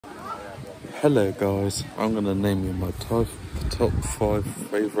Hello guys, I'm going to name you my top 5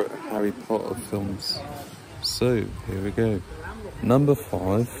 favourite Harry Potter films. So, here we go. Number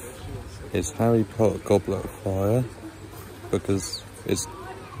 5 is Harry Potter Goblet of Fire, because it's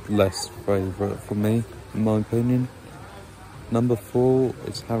less favourite for me, in my opinion. Number 4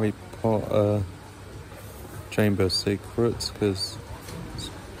 is Harry Potter Chamber of Secrets, because it's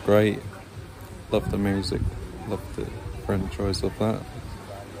great. Love the music, love the franchise of that.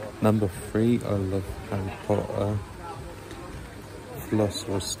 Number 3, I love Harry Potter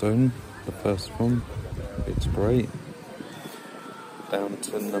Philosopher's Stone, the first one. It's great. Down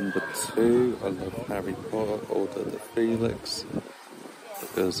to number 2, I love Harry Potter Order of the Phoenix,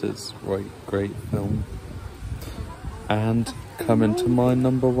 because it's a great film. And coming to my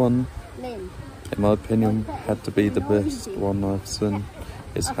number 1, in my opinion, had to be the best one I've seen,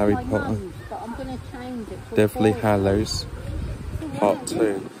 is Harry Potter Deathly Hallows Part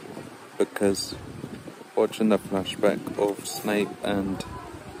 2. Because watching the flashback of Snape and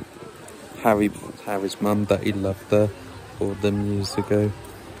Harry's mum that he loved her all them years ago,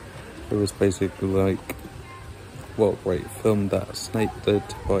 it was basically like, what a great film that Snape did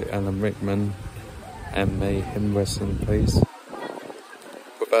by Alan Rickman, and may him rest in peace.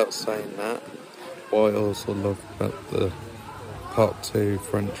 Without saying that, what I also love about the Part 2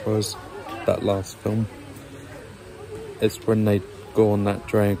 franchise, that last film, is when they go on that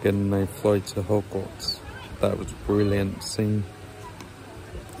dragon and they fly to Hogwarts. That was a brilliant scene.